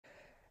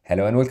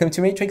Hello and welcome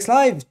to Matrix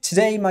Live.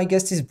 Today my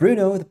guest is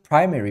Bruno, the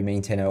primary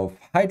maintainer of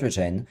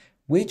Hydrogen,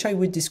 which I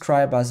would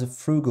describe as a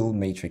frugal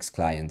Matrix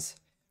client.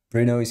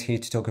 Bruno is here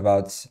to talk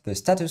about the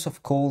status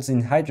of calls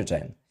in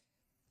Hydrogen.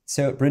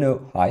 So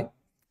Bruno, hi.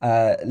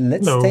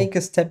 Let's Hello. take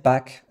a step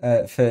back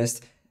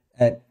first.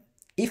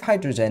 If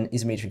Hydrogen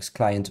is a Matrix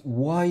client,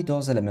 why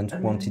does Element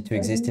want it to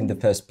exist in the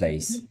first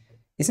place?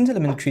 Isn't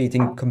Element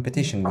creating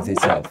competition with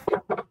itself?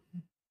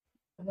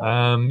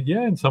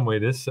 Yeah, in some way,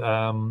 this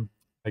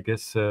I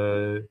guess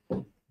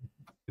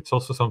it's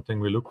also something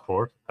we look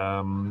for.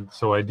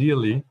 So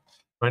ideally,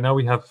 right now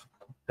we have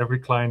every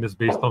client is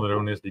based on their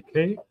own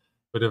SDK,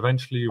 but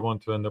eventually you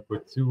want to end up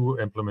with two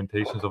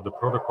implementations of the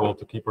protocol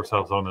to keep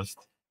ourselves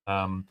honest.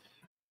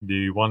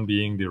 The one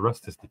being the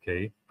Rust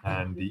SDK,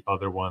 and the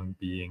other one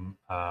being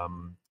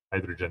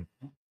Hydrogen.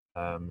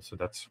 So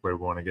that's where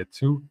we want to get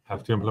to.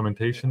 Have two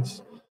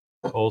implementations.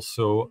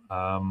 Also,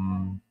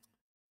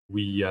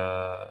 we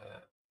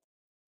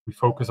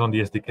focus on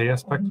the SDK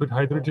aspect with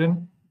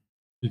Hydrogen.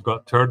 We've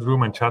got Third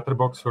Room and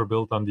Chatterbox who are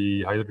built on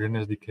the Hydrogen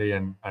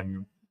SDK,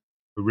 and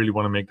we really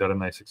want to make that a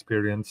nice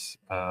experience.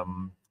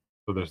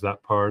 So there's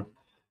that part.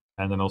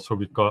 And then also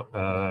we've got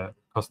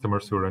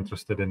customers who are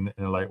interested in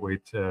a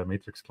lightweight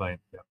Matrix client.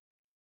 Yeah.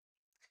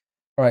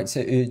 All right,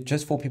 so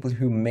just for people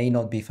who may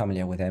not be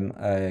familiar with them,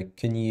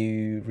 can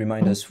you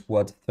remind us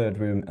what Third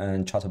Room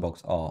and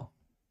Chatterbox are?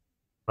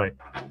 Right.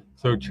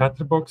 So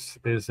Chatterbox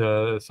is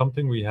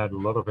something we had a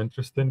lot of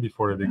interest in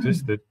before it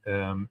existed.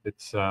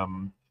 It's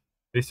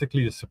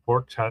basically a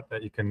support chat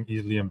that you can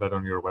easily embed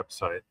on your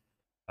website,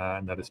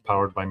 and that is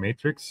powered by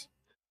Matrix.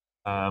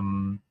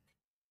 So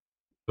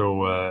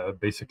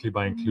basically,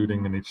 by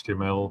including an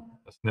HTML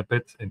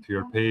snippet into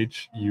your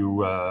page,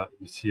 you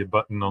see a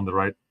button on the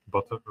right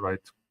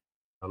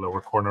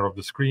lower corner of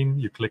the screen.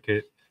 You click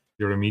it,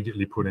 you're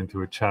immediately put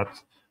into a chat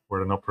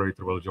where an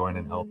operator will join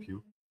and help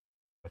you.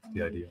 That's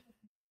the idea.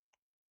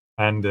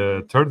 And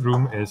the Third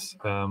Room is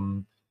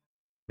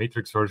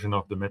Matrix version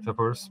of the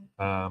metaverse.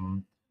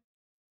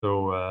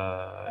 So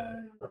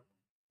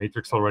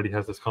Matrix already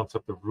has this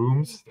concept of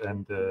rooms,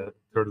 and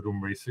Third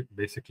Room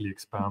basically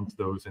expands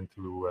those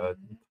into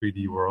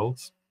 3D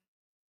worlds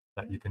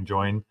that you can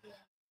join.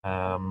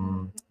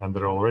 And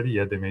they're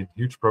already, they made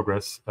huge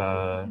progress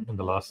in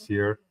the last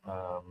year.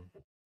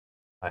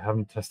 I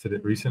haven't tested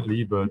it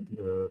recently, but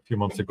a few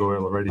months ago, it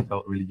already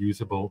felt really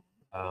usable.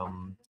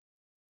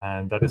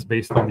 And that is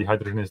based on the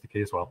Hydrogen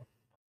SDK as well.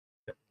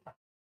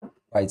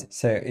 Right,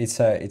 so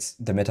it's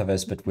the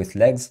metaverse but with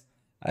legs,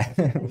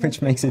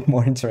 which makes it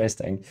more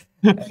interesting.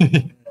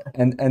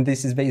 And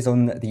this is based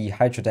on the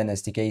Hydrogen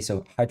SDK.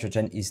 So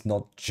Hydrogen is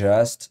not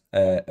just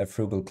a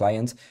frugal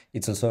client;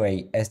 it's also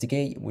a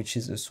SDK, which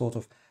is a sort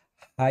of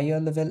higher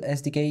level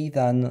SDK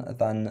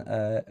than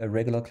a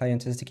regular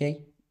client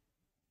SDK.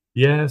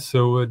 Yeah,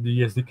 so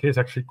the SDK is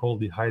actually called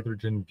the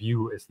Hydrogen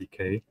View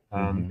SDK.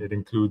 Hmm. It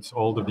includes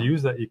all the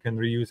views that you can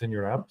reuse in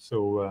your app.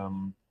 So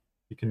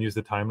you can use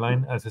the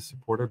timeline as is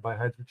supported by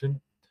Hydrogen.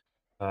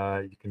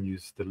 You can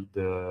use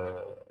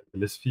the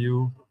list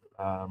view.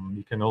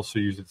 You can also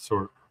use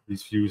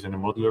these views in a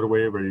modular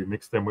way where you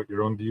mix them with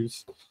your own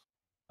views.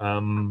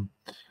 Um,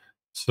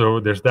 so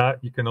there's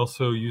that. You can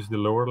also use the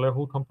lower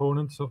level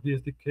components of the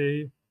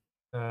SDK.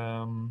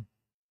 Um,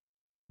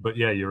 but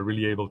yeah, you're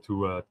really able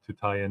to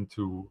tie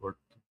into or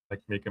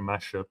like make a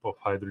mashup of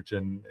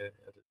Hydrogen at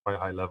a quite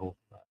high level,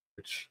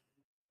 which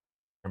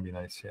can be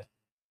nice. Yeah.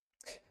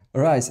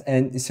 All right,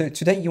 and so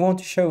today you want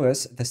to show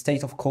us the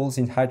state of calls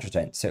in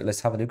Hydrogen. So let's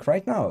have a look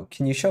right now.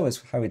 Can you show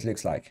us how it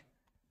looks like?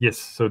 Yes.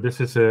 So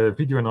this is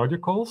video and audio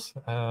calls,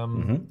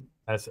 Hmm.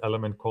 as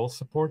Element Calls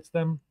supports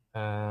them.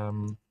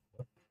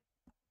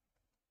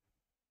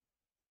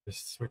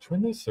 Just switch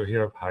windows. So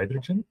here I have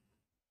Hydrogen.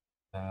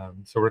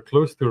 So we're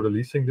close to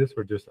releasing this.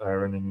 We're just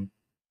ironing.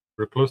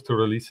 We're close to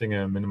releasing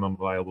a minimum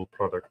viable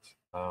product.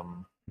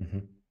 Hmm.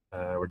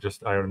 We're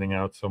just ironing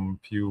out some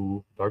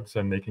few bugs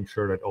and making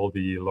sure that all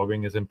the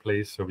logging is in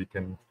place so we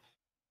can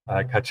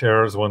catch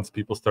errors once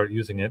people start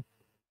using it.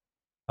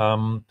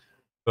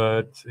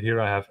 But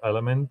here I have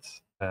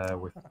Element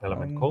with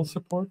Element Call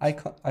support. I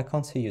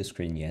can't see your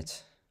screen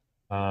yet.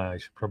 I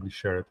should probably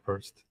share it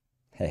first.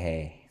 Hey,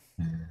 hey.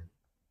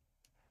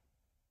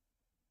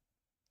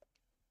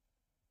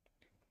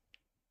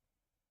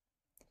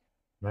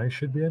 Now you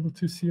should be able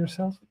to see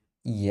yourself.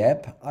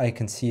 Yep, I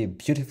can see a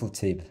beautiful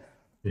tip.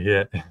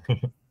 Yeah.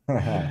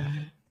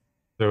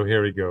 So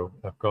here we go.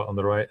 I've got on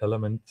the right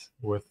Element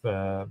with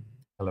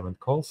Element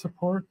Call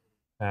support,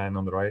 and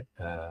on the right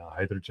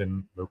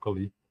Hydrogen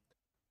locally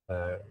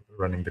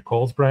running the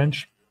calls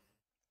branch.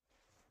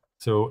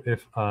 So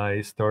if I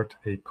start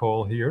a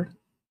call here,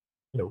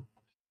 hello,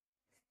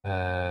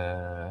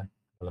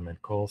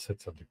 Element Call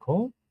sets up the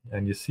call,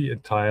 and you see a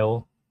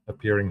tile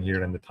appearing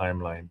here in the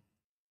timeline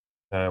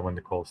when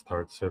the call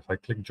starts. So if I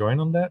click join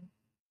on that,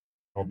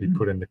 I'll be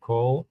put in the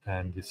call,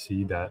 and you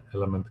see that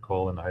Element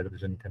Call and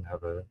Hydrogen can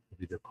have a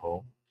video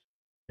call.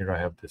 Here I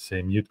have the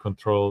same mute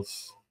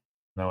controls.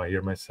 Now I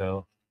hear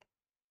myself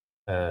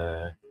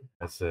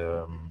as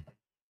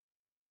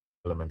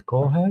Element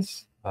Call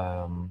has.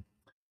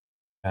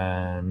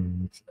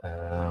 And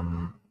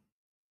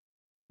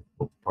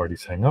both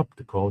parties hang up,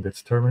 the call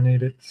gets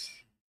terminated.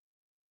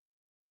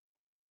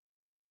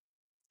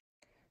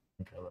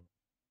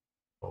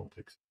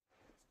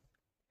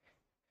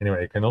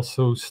 Anyway, I can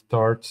also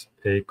start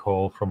a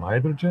call from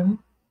hydrogen,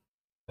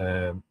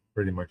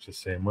 pretty much the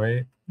same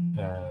way.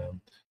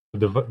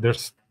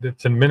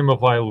 It's a minimum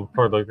viable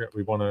product that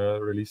we want to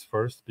release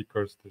first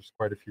because there's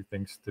quite a few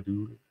things to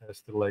do.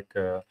 Still, like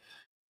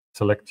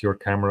select your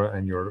camera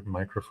and your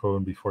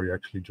microphone before you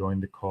actually join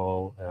the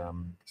call.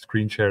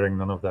 Screen sharing,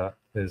 none of that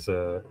is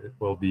it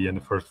will be in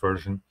the first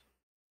version.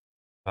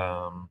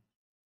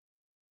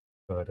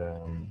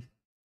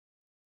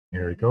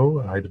 Here we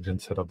go. Hydrogen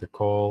set up the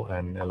call,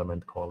 and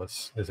element call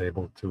is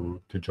able to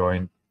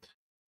join.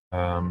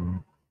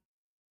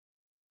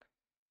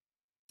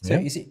 So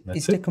Yeah, is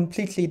that's it a it.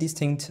 completely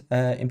distinct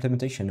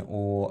implementation,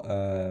 or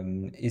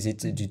is it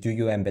do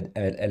you embed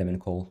element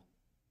call?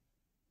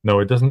 No,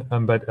 it doesn't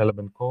embed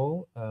element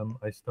call.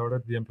 I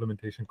started the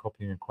implementation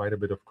copying quite a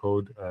bit of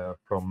code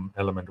from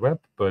element web,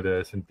 but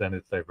since then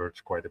it's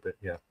diverged quite a bit.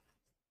 Yeah.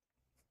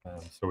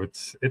 So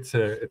it's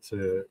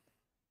a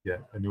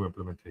new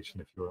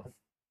implementation, if you will.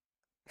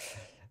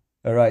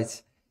 All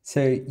right.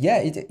 So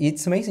yeah,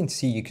 it's amazing to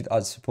see you could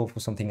add support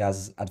for something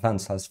as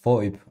advanced as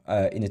VoIP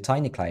in a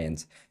tiny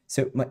client.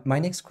 So my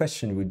next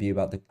question would be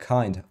about the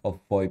kind of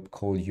VoIP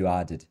call you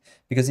added.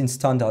 Because in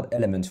standard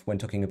Element, when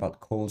talking about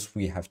calls,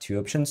 we have two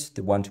options: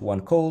 the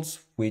one-to-one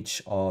calls,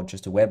 which are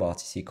just a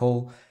WebRTC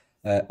call,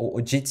 or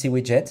a Jitsi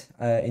widget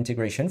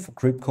integration for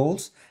group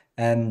calls.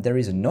 And there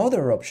is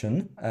another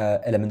option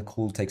Element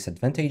Call takes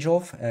advantage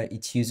of.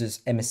 It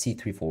uses MSC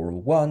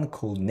 3401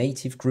 called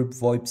Native Group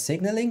VoIP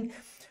Signaling,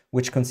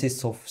 which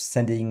consists of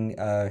sending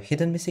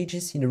hidden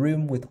messages in a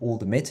room with all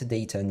the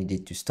metadata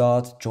needed to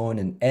start, join,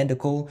 and end a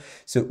call.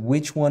 So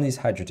which one is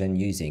Hydrogen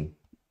using?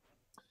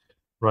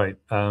 Right.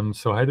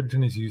 So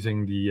Hydrogen is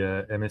using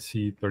the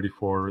MSC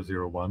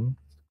 3401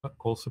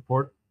 call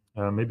support.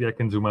 Maybe I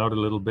can zoom out a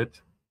little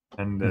bit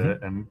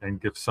and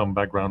give some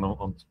background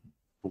on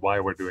why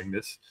we're doing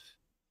this.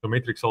 So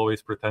Matrix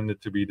always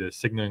pretended to be the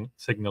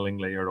signaling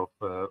layer of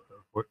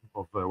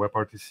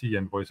WebRTC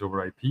and voice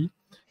over IP,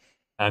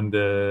 and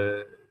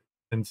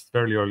since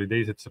fairly early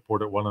days, it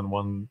supported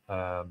one-on-one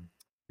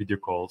video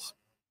calls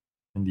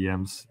and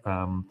DMs,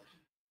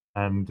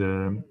 and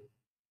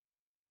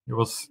it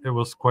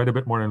was quite a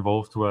bit more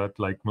involved to add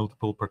like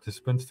multiple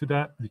participants to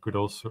that. You could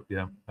also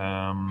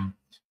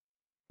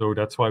so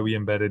that's why we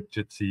embedded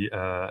Jitsi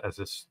as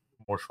a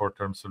more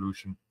short-term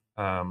solution.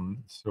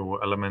 So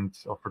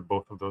Element offered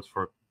both of those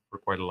for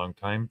quite a long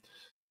time,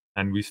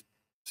 and we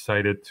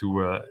decided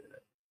to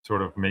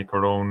sort of make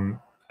our own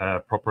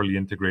properly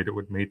integrated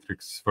with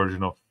Matrix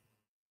version of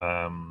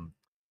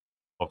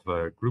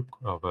a group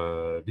of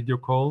video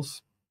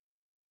calls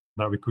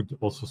that we could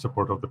also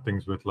support other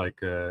things with, like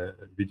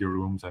video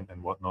rooms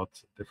and whatnot,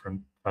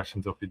 different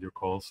fashions of video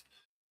calls.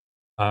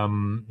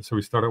 So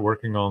we started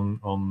working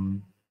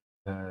on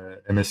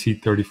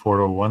MSC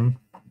 3401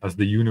 as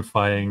the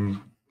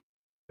unifying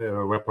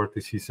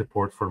WebRTC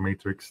support for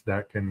Matrix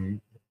that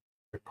can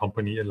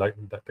accompany, like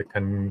that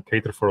can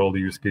cater for all the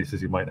use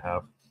cases you might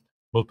have.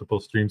 Multiple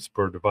streams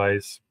per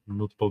device,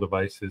 multiple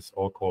devices,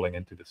 all calling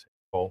into the same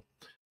call.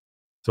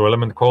 So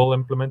Element Call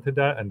implemented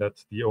that, and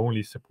that's the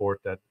only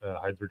support that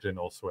Hydrogen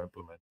also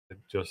implemented.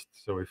 Just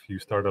so if you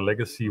start a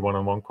legacy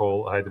one-on-one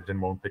call, Hydrogen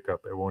won't pick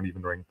up; it won't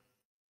even ring.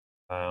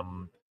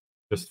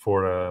 Just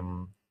for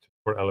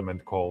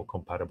Element Call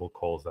compatible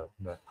calls that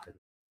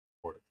Hydrogen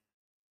supported.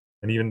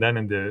 And even then,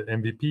 in the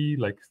MVP,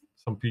 like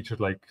some features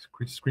like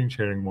screen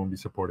sharing won't be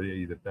supported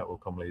either. That will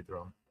come later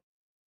on.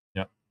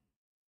 Yeah.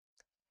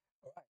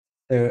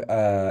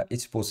 So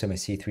it supports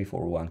MSC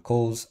 3401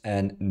 calls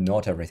and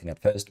not everything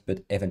at first,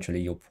 but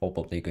eventually you're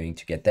probably going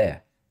to get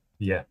there.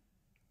 Yeah.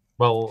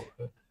 Well,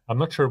 I'm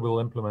not sure we'll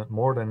implement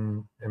more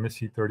than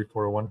MSC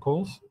 3401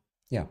 calls.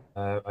 Yeah.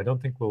 I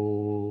don't think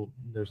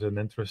there's an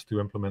interest to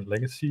implement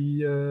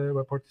legacy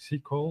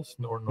WebRTC calls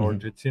nor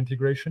Jitsi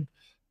integration.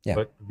 Yeah.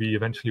 But we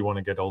eventually want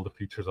to get all the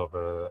features of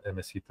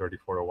MSC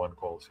 3401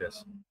 calls,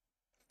 yes.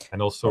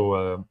 And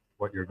also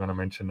what you're going to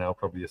mention now,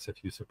 probably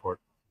SFU support.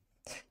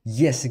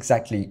 Yes,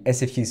 exactly.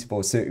 SFU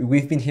support. So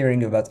we've been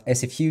hearing about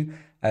SFU,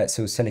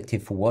 so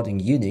selective forwarding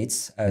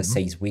units,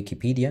 says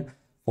Wikipedia,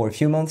 for a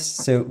few months.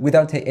 So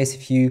without a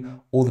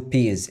SFU, all the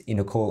peers in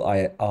a call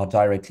are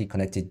directly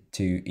connected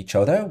to each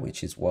other,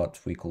 which is what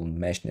we call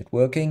mesh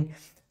networking.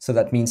 So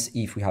that means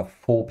if we have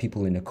 4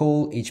 people in a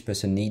call, each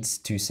person needs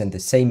to send the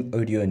same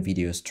audio and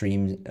video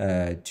stream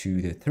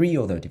to the 3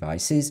 other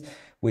devices,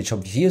 which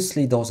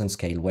obviously doesn't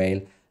scale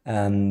well.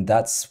 And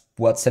that's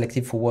what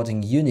selective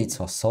forwarding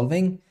units are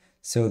solving.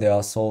 So there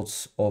are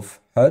sorts of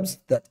hubs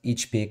that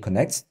each peer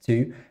connects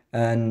to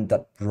and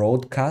that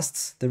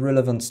broadcasts the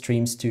relevant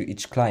streams to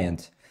each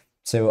client.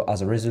 So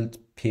as a result,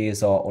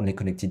 peers are only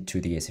connected to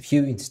the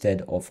SFU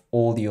instead of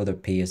all the other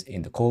peers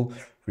in the call,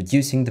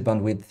 reducing the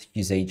bandwidth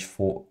usage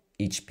for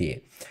each peer.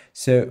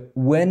 So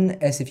when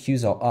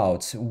SFUs are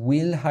out,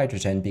 will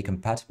Hydrogen be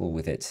compatible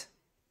with it?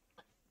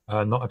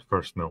 Not at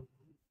first, no.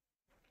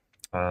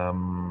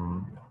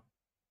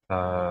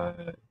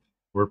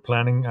 We're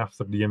planning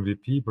after the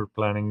MVP, we're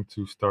planning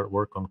to start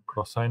work on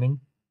cross-signing.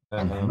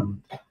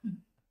 And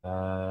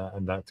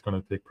that's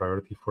going to take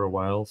priority for a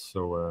while.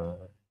 So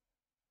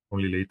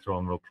only later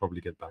on, we'll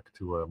probably get back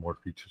to more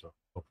features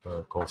of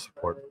call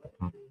support.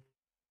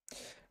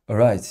 All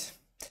right.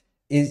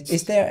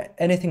 Is there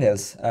anything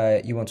else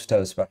you want to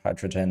tell us about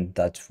hydrogen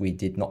that we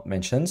did not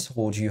mention,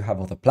 or do you have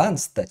other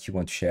plans that you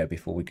want to share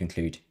before we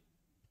conclude?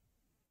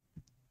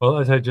 Well,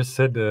 as I just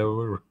said,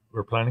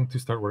 we're planning to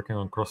start working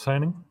on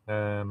cross-signing.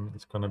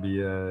 It's going to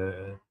be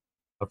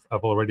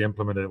I've already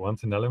implemented it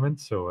once in Element,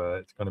 so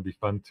it's going to be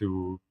fun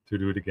to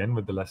do it again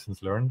with the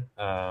lessons learned.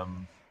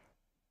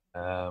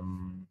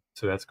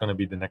 So that's going to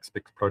be the next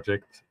big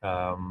project.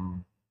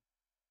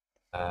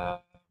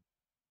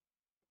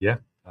 Yeah.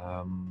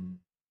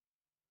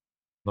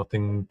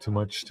 Nothing too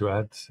much to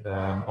add.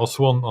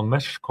 Also on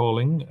mesh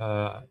calling,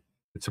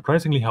 it's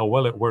surprisingly how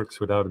well it works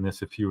without an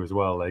SFU as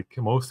well. Like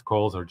most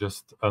calls are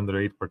just under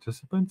 8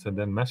 participants, and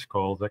then mesh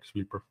calls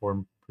actually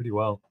perform pretty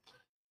well.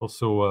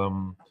 Also,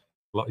 a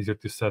lot easier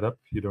to set up.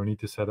 You don't need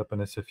to set up an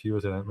SFU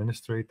as an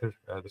administrator.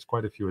 There's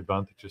quite a few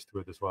advantages to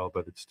it as well,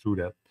 but it's true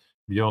that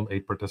beyond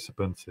 8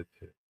 participants,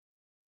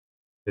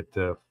 it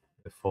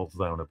falls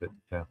down a bit.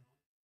 Yeah.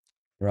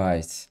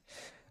 Right.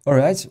 All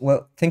right.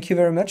 Well, thank you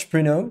very much,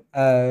 Bruno,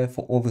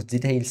 for all the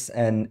details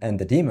and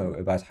the demo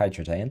about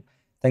hydrogen.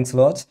 Thanks a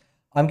lot.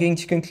 I'm going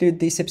to conclude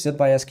this episode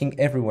by asking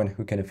everyone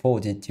who can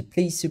afford it to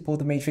please support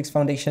the Matrix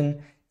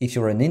Foundation. If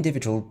you're an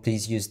individual,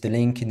 please use the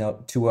link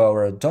to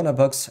our donor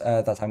box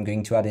that I'm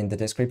going to add in the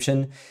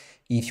description.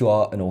 If you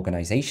are an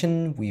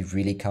organization, we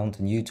really count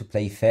on you to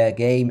play fair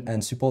game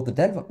and support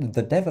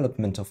the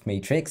development of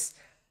Matrix.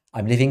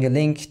 I'm leaving a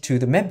link to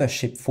the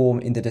membership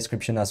form in the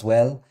description as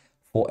well.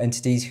 For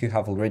entities who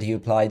have already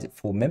applied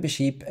for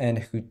membership and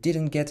who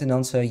didn't get an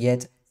answer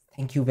yet,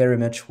 thank you very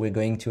much. We're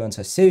going to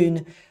answer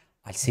soon.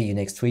 I'll see you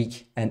next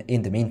week. And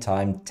in the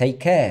meantime, take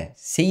care.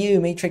 See you,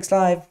 Matrix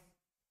Live.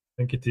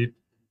 Thank you, Tip.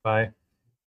 Bye.